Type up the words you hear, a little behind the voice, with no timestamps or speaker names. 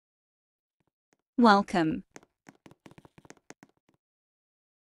Welcome.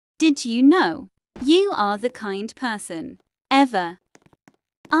 Did you know you are the kind person ever?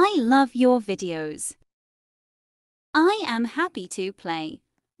 I love your videos. I am happy to play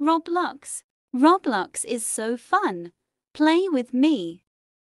Roblox. Roblox is so fun. Play with me.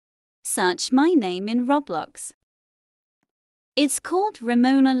 Search my name in Roblox. It's called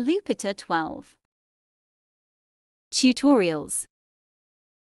Ramona Lupita 12. Tutorials.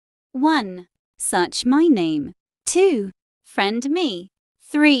 1. Search my name. 2. Friend me.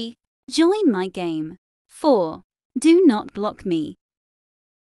 3. Join my game. 4. Do not block me.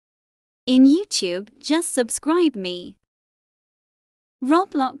 In YouTube, just subscribe me.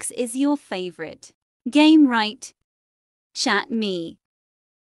 Roblox is your favorite game, right? Chat me.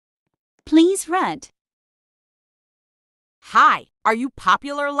 Please read. Hi, are you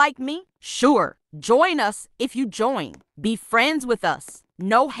popular like me? Sure, join us if you join. Be friends with us.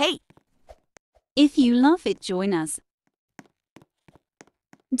 No hate. If you love it, join us.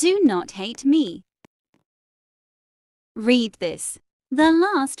 Do not hate me. Read this. The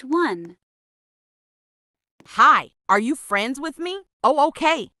last one. Hi, are you friends with me? Oh,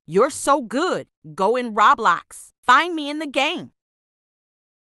 okay. You're so good. Go in Roblox. Find me in the game.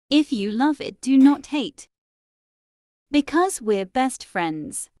 If you love it, do not hate. Because we're best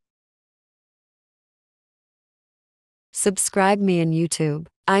friends. Subscribe me in YouTube.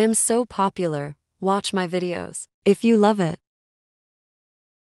 I am so popular. Watch my videos if you love it.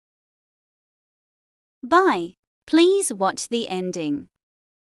 Bye. Please watch the ending.